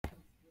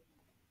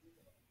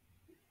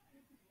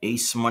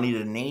Ace Money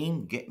the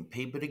name, getting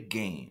paper the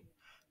game.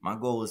 My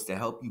goal is to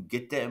help you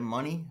get that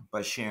money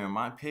by sharing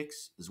my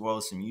picks as well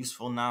as some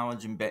useful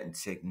knowledge and betting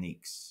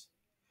techniques.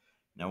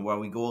 Now, while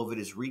we go over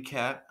this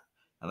recap,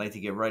 I'd like to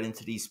get right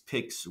into these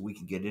picks so we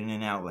can get in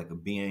and out like a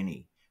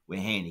B&E. We're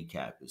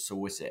handicappers,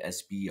 so it's a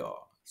SBR,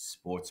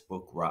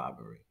 Sportsbook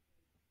Robbery.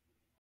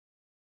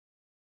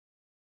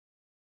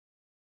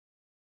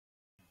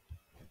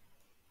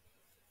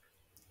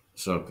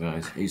 What's up,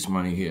 guys? Ace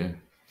Money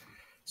here,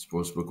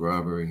 Sportsbook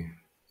Robbery.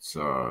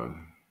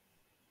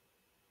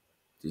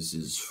 This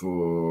is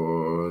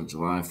for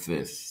July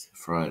 5th,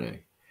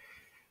 Friday.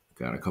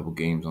 Got a couple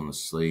games on the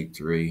slate,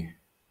 three.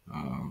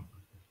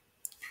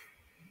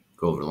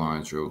 Go over the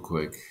lines real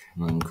quick.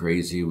 Nothing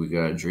crazy. We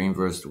got Dream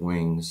versus the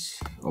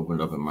Wings. Opened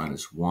up at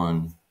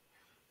 -1.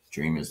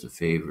 Dream is the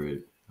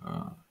favorite.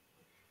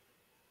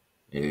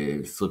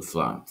 It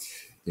flip-flopped.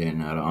 They're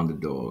not an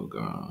underdog.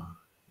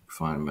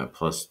 Find them at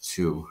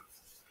 +2.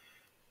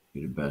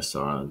 Be the best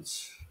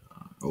odds.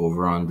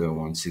 Over-under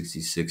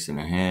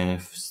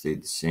 166.5.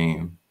 Stayed the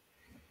same.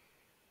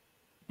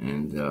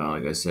 And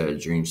like I said,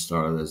 Dream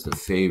started as the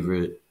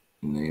favorite.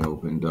 And they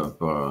opened up...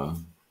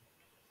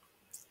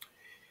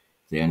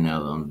 they're now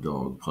the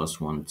underdog,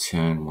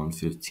 +110,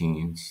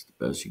 115. It's the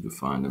best you could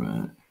find them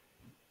at.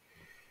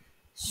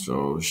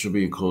 So it should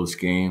be a close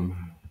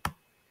game.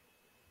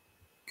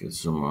 Get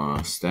some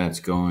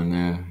stats going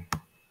there.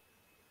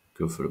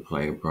 Good for the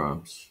player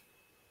props.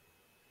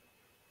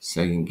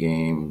 Second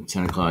game,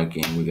 10 o'clock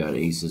game, we got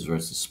Aces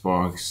versus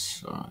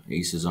Sparks.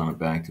 Aces on a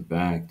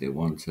back-to-back. They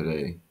won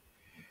today.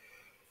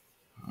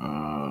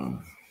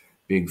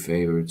 Big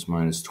favorites,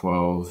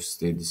 -12.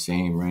 Stayed the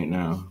same right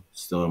now.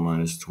 Still at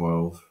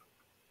 -12.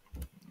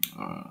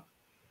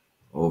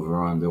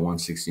 Over under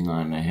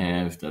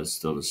 169.5. That's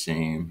still the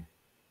same.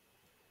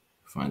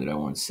 Find it at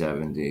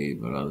 170,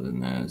 but other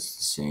than that, it's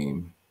the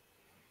same.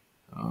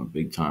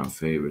 Big time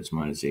favorites,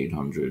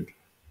 -800.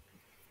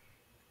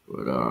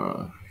 But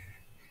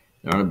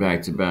they're on a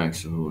back-to-back,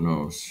 so who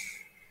knows?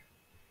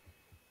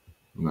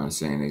 I'm not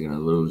saying they're going to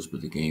lose,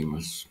 but the game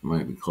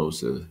might be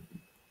closer.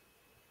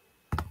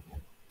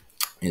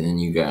 And then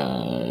you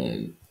got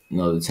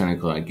another 10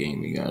 o'clock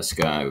game. You got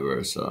Sky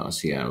versus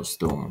Seattle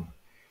Storm.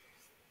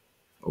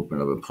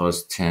 Open up at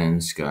 +10.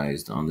 Sky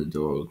is the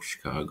underdog.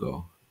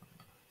 Chicago.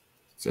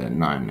 It's at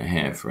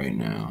 9.5 right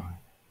now.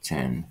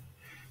 10,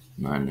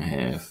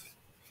 9.5.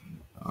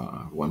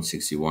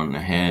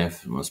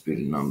 161.5. It must be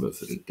the number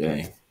for the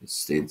day. It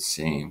stayed the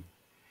same.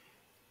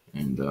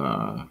 And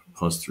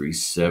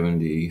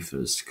 +370 for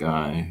the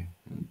Sky.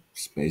 And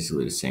it's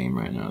basically the same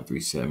right now.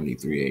 370,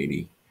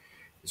 380.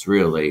 It's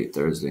real late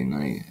Thursday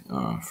night,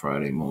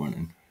 Friday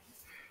morning,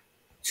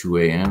 2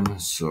 a.m.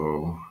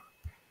 So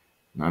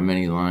not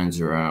many lines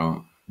are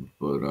out,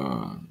 but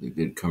they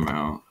did come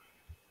out.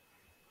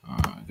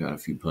 I got a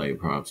few player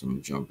props I'm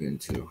going to jump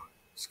into.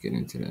 Let's get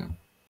into them.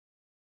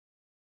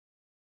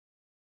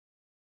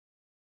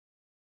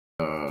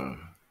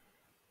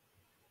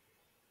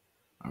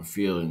 I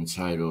feel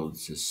entitled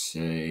to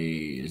say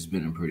it's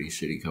been a pretty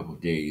shitty couple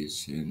of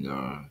days, and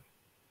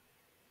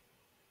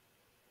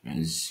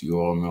as you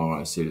all know,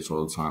 I say this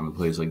all the time, the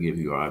plays I give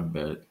you, I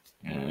bet,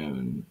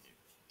 and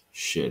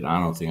shit, I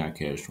don't think I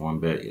cashed one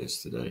bet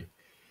yesterday,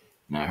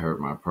 and that hurt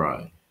my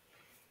pride.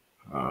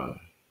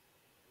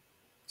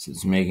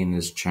 Since making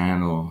this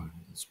channel,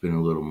 it's been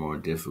a little more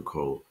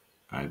difficult.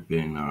 I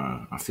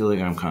feel like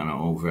I'm kind of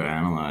over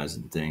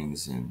analyzing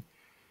things, and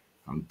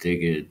I'm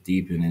digging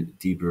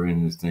deeper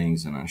into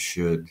things than I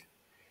should.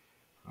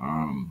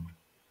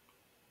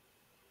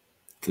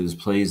 There's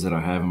plays that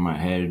I have in my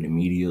head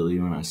immediately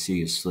when I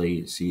see a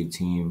slate, see a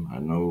team. I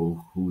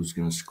know who's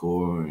going to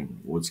score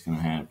and what's going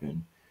to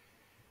happen.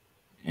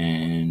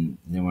 And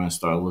then when I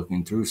start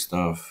looking through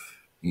stuff,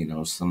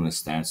 some of the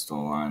stats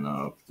don't line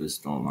up, this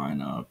don't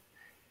line up.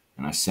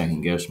 And I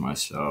second guess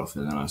myself,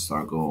 and then I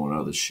start going with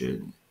other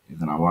shit. And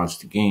then I watch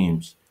the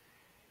games,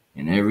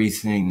 and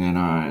everything that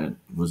I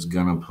was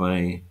going to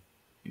play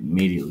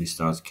immediately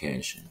starts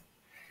cashing.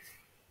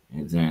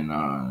 And then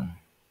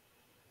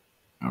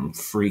I'm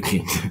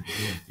freaking,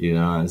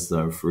 I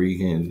start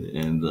freaking,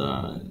 and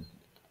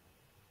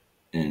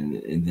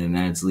then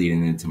that's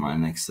leading into my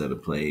next set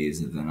of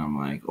plays, and then I'm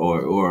like,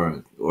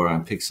 or I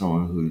pick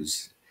someone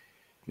who's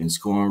been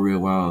scoring real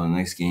well. The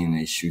next game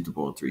they shoot the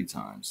ball 3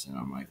 times, and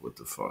I'm like, what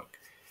the fuck?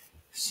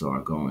 So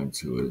I go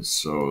into it.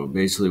 So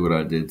basically, what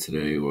I did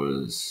today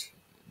was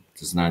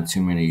there's not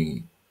too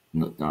many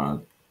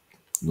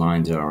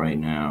lines out right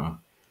now,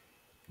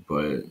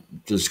 but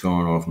just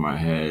going off my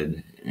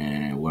head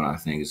and what I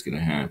think is going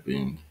to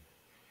happen.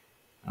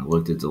 I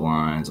looked at the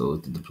lines, I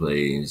looked at the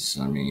plays.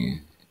 I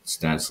mean,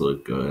 stats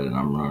look good, and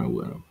I'm running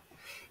with them.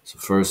 So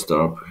first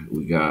up,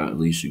 we got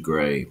Alicia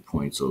Gray,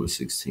 points over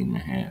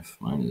 16.5,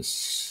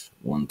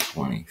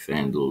 -120.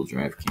 FanDuel,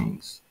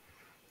 DraftKings.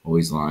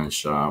 Always line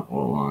shop,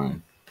 all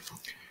line.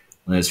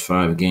 Last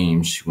 5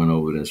 games, she went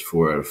over this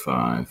 4 out of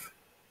 5.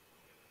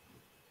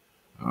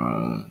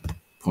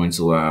 Points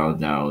allowed,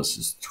 Dallas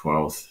is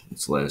 12th.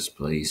 It's last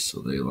place,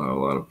 so they allow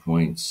a lot of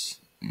points.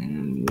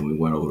 And when we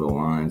went over the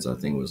lines, I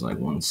think it was like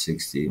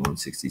 160,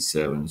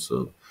 167.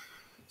 So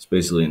it's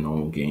basically a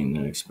normal game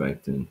they're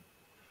expecting.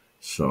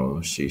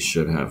 So she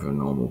should have her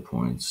normal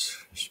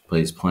points. She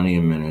plays plenty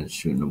of minutes,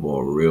 shooting the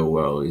ball real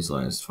well these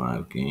last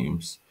 5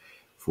 games.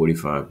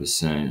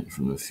 45%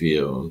 from the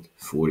field,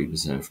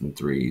 40% from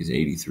threes,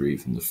 83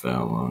 from the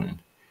foul line.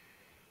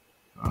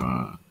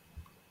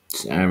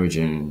 She's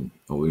averaging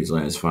over these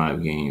last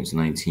 5 games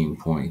 19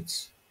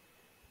 points.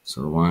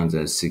 So the line's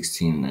at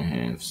 16 and a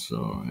half.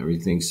 So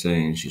everything's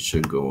saying she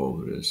should go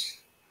over this.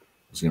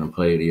 I was going to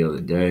play it the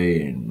other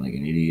day, and like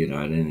an idiot,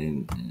 I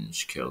didn't, and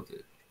she killed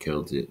it.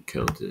 Killed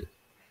it.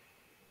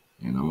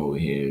 And I'm over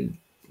here,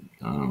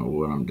 I don't know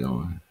what I'm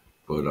doing.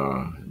 But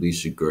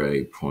Alicia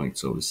Gray,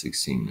 points over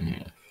 16 and a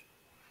half.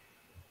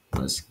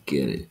 Let's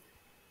get it.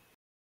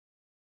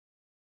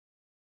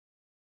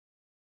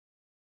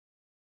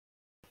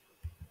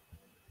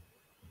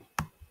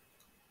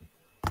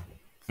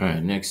 All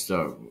right, next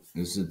up,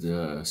 this is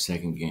the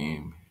second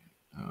game,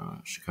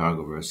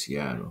 Chicago versus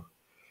Seattle.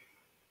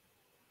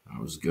 I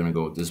was gonna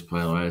go with this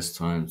play last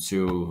time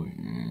too,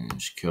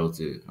 and she killed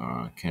it.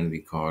 Kennedy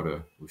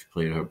Carter, we've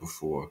played her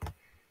before.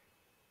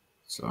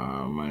 It's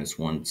minus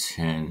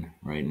 110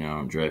 right now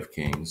on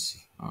DraftKings,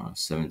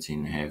 17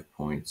 and a half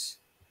points.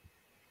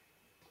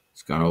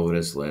 It's gone over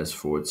this last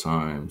 4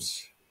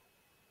 times.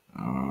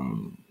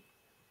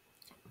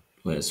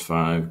 Last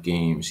 5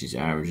 games, she's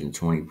averaging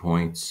 20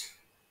 points.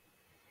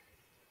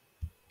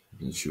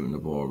 Been shooting the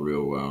ball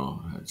real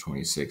well. Had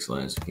 26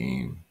 last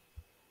game.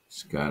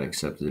 She got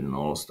accepted in an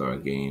All-Star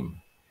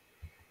game.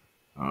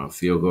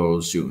 Field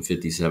goals, shooting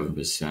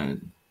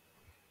 57%.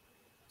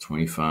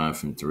 25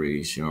 from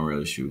three. She don't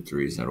really shoot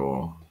threes at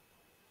all.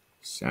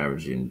 She's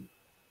averaging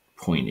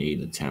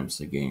 0.8 attempts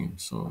a game.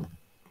 So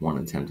 1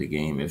 attempt a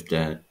game, if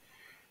that.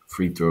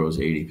 Free throws,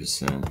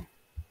 80%.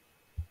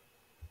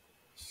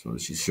 So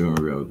she's shooting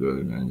real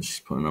good, and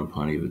she's putting up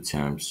plenty of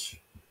attempts.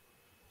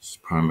 She's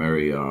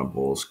primary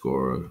ball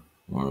scorer,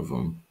 one of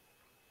them.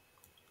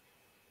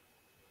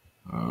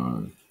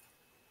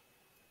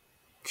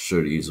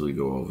 Should easily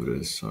go over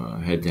this.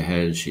 Head to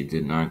head, she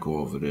did not go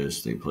over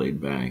this. They played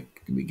back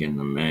at the beginning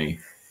of May,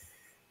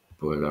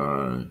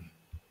 but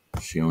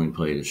she only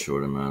played a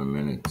short amount of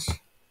minutes.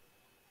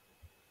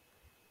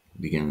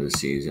 Beginning of the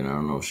season, I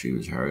don't know if she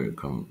was hurt.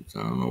 I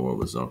don't know what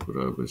was up with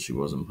her, but she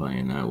wasn't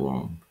playing that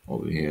long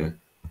over here.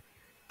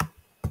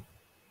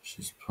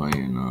 She's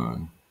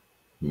playing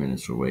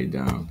minutes were way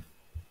down.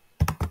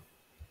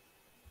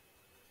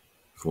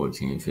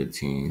 14,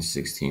 15,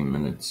 16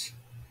 minutes.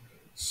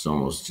 It's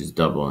almost just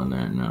doubling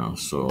that now,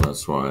 so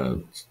that's why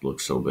it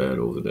looks so bad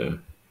over there.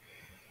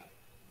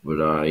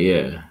 But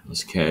yeah,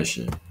 let's cash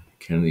it.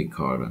 Kennedy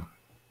Carter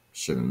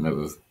should have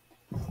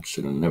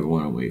never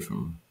went away from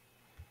him.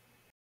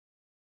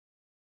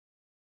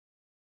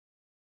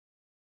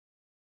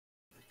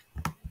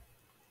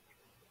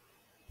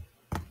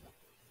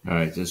 All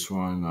right, this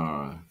one,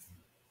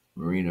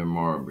 Marina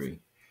Marbury.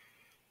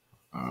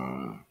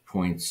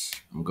 Points,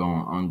 I'm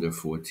going under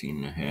 14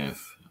 and a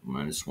half,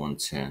 minus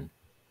 110.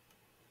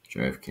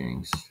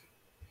 DraftKings.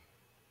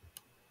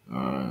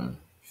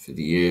 For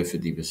the year,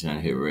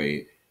 50% hit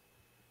rate.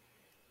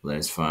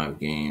 Last 5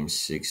 games,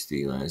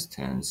 60. Last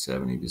 10,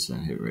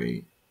 70% hit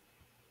rate.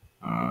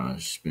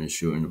 She's been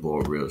shooting the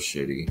ball real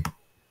shitty.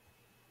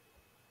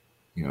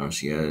 You know,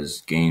 she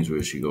has games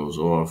where she goes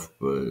off,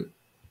 but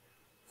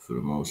for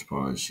the most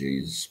part,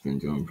 she's been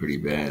doing pretty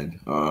bad.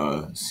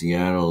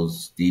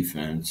 Seattle's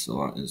defense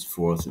is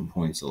 4th in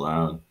points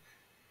allowed,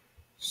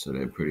 so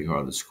they're pretty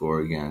hard to score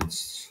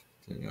against.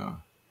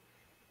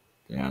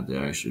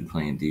 They're actually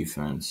playing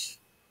defense.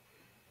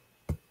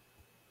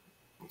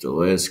 The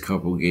last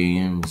couple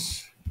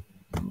games,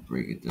 I'll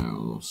break it down a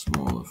little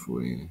smaller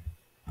for you.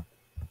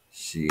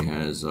 She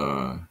had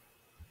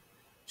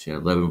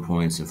 11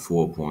 points and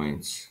 4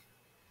 points.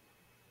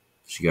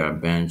 She got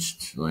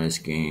benched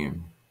last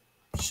game.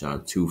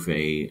 Shot 2 for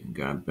 8 and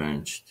got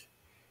benched.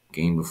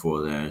 Game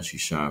before that, she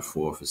shot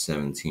 4 for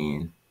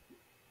 17.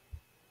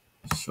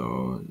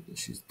 So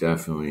she's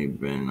definitely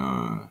been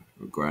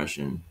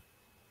regression,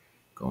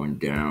 going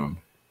down.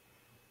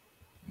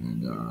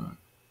 And,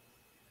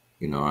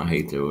 I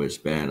hate to wish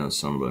bad on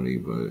somebody,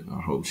 but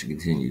I hope she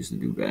continues to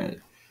do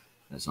bad,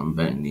 as I'm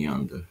betting the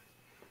under.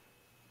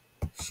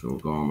 So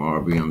going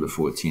RB under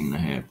 14 and a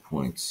half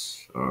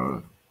points.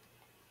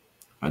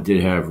 I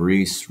did have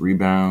Reese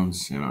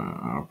rebounds, and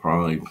I'll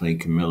probably play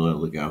Camilla.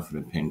 Look out for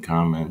the pinned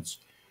comments.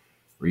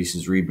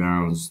 Reese's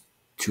rebounds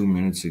 2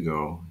 minutes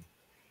ago.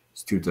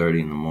 It's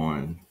 2:30 in the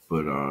morning,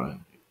 but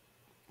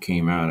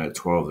came out at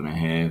 12 and a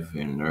half,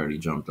 and it already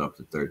jumped up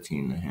to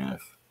 13 and a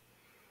half.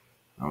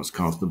 I was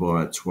comfortable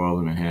at 12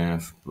 and a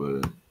half,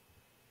 but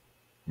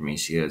I mean,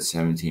 she had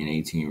 17,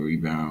 18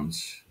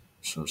 rebounds.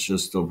 So she'll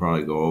still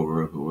probably go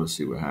over it, but we'll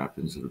see what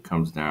happens. If it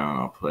comes down,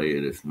 I'll play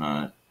it. If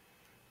not,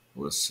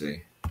 we'll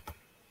see.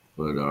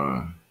 But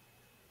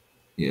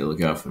yeah,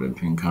 look out for the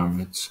pin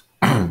comments.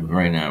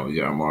 Right now, we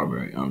got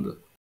Marbury under.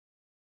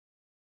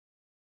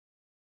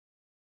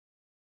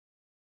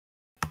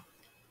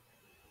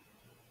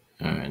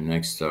 All right,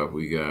 next up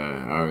we got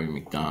Ari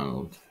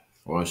McDonald.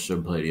 Watched her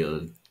play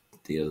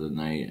the other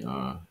night.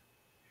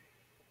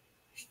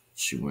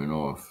 She went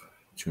off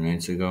 2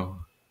 nights ago.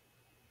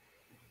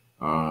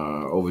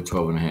 Over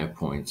 12.5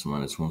 points,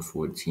 minus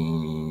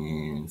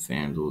 114,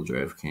 FanDuel,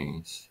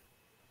 DraftKings.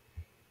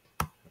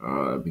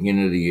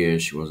 Beginning of the year,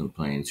 she wasn't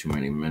playing too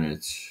many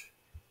minutes.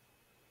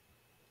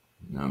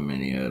 Not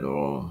many at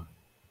all.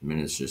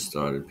 Minutes just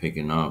started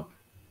picking up.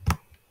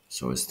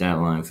 So her stat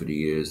line for the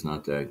year is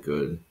not that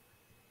good.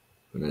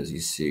 But as you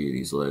see,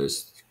 this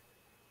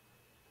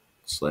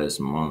last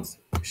month,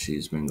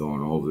 she's been going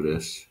over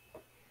this.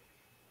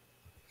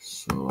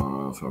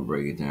 So if I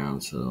break it down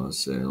to, let's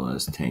say, the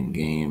last 10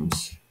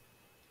 games,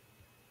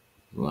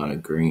 a lot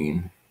of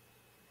green.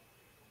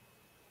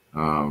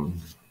 They're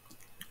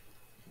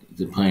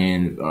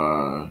playing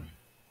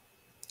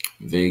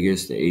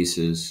Vegas, the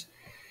Aces.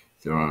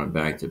 They're on a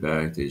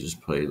back-to-back. They just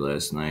played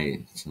last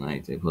night.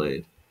 Tonight they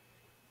played.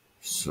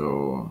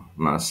 So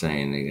I'm not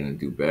saying they're going to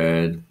do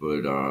bad,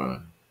 but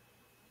I'm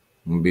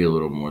going to be a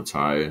little more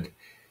tired.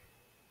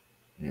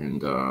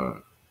 And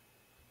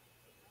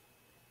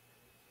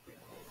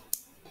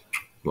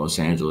Los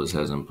Angeles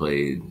hasn't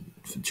played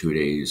for 2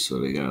 days, so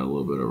they got a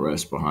little bit of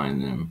rest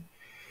behind them.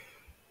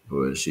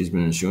 But she's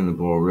been shooting the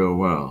ball real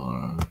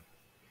well.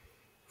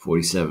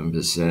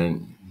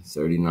 47%,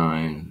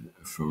 39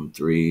 from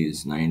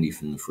threes, 90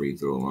 from the free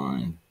throw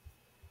line.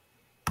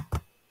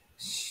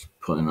 She's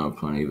putting up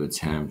plenty of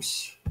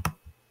attempts.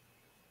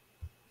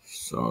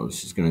 So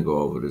she's going to go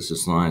over this.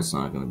 This line's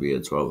not going to be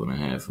at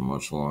 12.5 for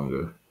much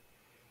longer.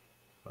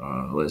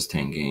 Last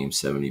 10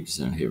 games,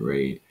 70% hit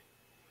rate.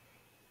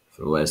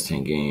 For the last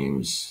 10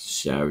 games,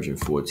 she's averaging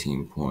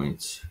 14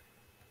 points.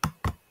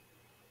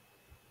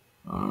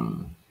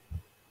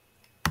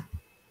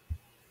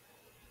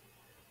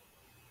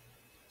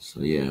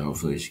 So yeah,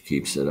 hopefully she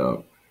keeps it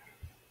up.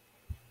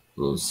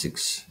 Little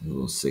six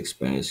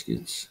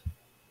baskets.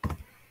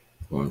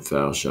 One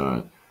foul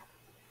shot.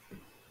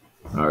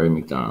 Ari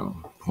McDonald,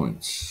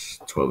 points,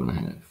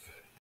 12.5.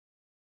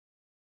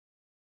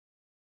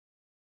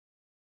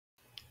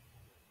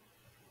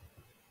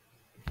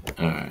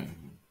 All right.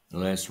 The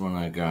last one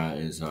I got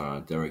is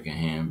Derek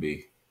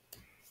Hamby.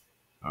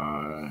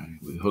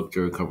 We hooked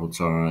her a couple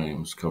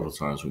times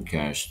we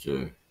cashed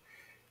her.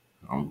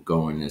 I'm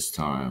going this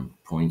time.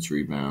 Points,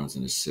 rebounds,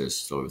 and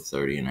assists over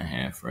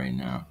 30.5 right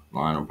now.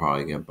 Line will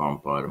probably get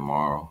bumped by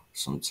tomorrow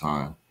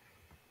sometime.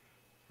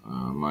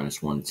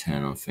 Minus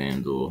 110 on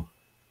FanDuel.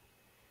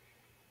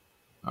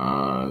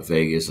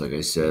 Vegas, like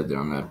I said, they're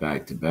on that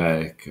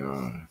back-to-back.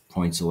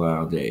 Points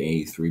allowed, they're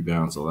 8th.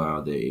 Rebounds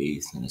allowed, they're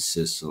 8th. And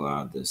assists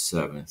allowed, they're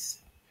 7th.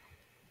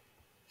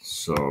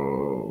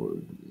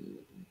 So,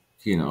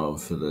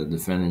 for the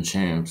defending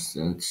champs,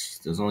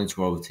 there's only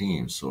 12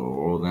 teams. So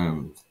all of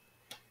them,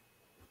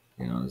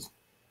 it's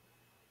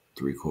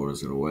 3/4 of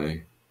the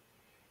way.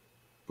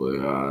 But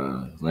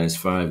last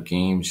 5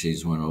 games,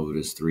 she's went over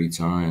this 3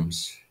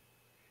 times.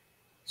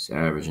 She's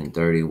averaging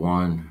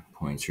 31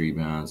 points,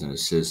 rebounds, and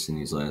assists in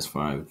these last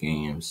 5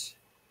 games.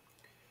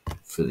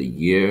 For the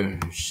year,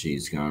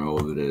 she's gone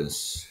over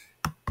this.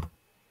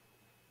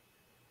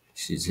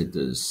 She's hit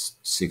this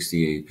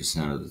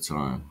 68% of the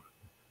time.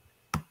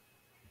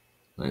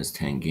 Last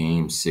 10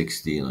 games,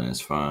 60.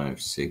 Last 5,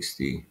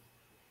 60.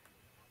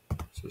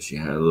 So she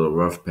had a little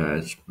rough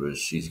patch, but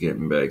she's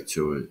getting back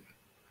to it.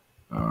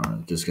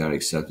 Just got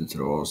accepted to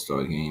the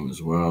All-Star game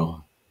as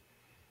well.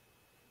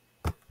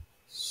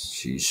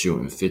 She's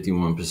shooting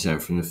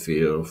 51% from the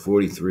field,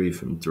 43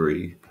 from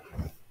 3.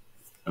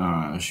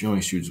 She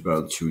only shoots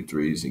about 2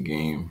 threes a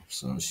game,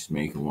 so she's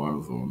making one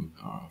of them.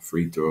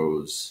 Free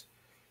throws,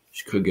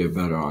 she could get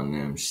better on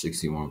them,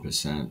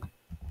 61%.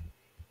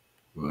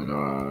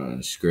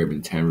 But she's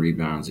grabbing 10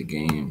 rebounds a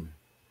game,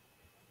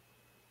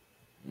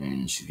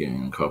 and she's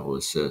getting a couple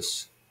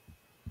assists.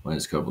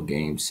 Last couple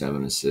games,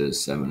 7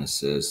 assists,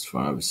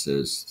 5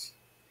 assists.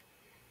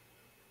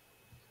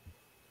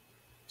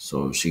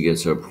 So if she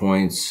gets her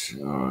points,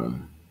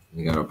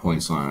 we got our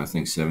points line, I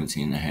think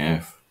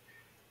 17.5.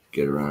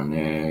 Get around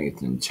there, get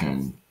them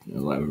 10,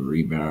 11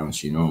 rebounds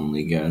she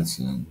normally gets,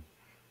 and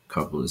a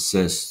couple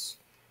assists.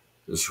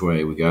 This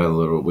way, we got a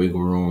little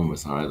wiggle room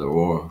with either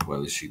or.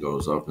 Whether she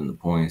goes up in the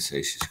points,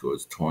 say she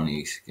scores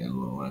 20, she get a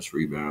little less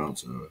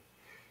rebounds, or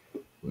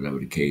whatever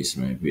the case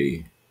may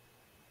be.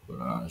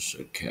 But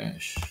should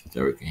cash.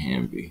 Derek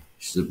Hamby,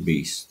 she's a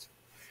beast.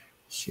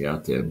 She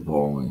out there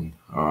bowling.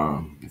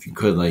 If you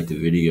could like the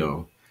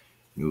video,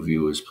 new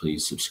viewers,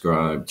 please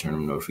subscribe, turn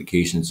them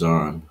notifications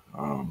on.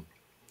 I'm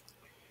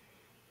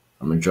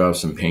going to drop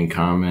some pinned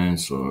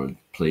comments or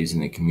plays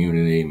in the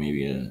community,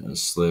 maybe a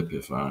slip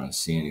if I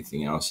see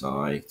anything else I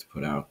like to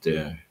put out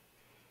there.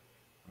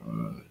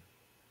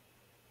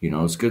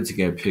 It's good to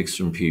get picks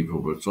from people,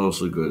 but it's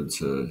also good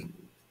to,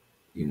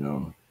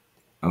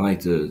 I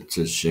like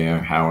to share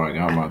how I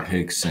got my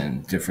picks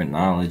and different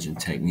knowledge and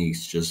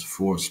techniques just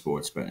for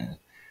sports betting,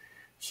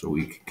 so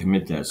we can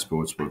commit that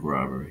sportsbook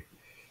robbery.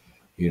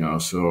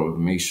 So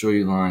make sure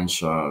you line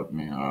shop.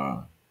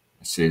 I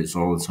say this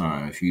all the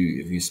time. If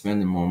you're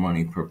spending more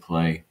money per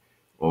play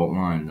alt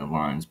line the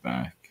lines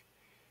back.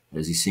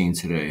 As you seen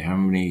today, how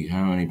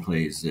many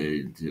plays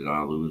did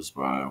I lose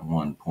by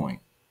 1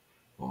 point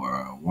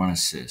or one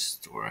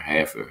assist or a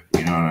halfer?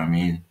 You know what I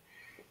mean?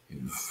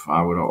 If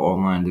I would have alt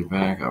lined it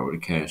back, I would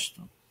have cashed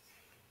them.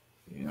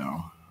 You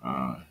know,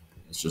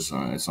 it's just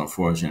it's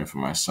unfortunate for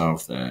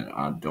myself that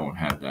I don't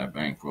have that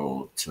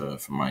bankroll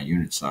for my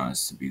unit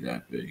size to be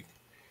that big.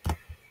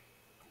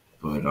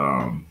 But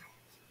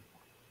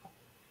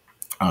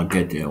I'll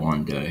get there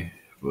one day.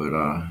 But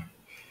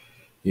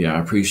yeah, I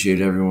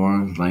appreciate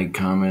everyone. Like,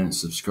 comment,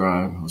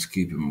 subscribe. Let's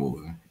keep it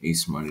moving.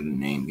 Ace Money, the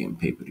name, getting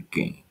paper the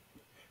game.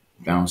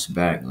 Bounce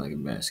back like a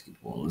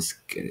basketball. Let's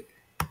get it.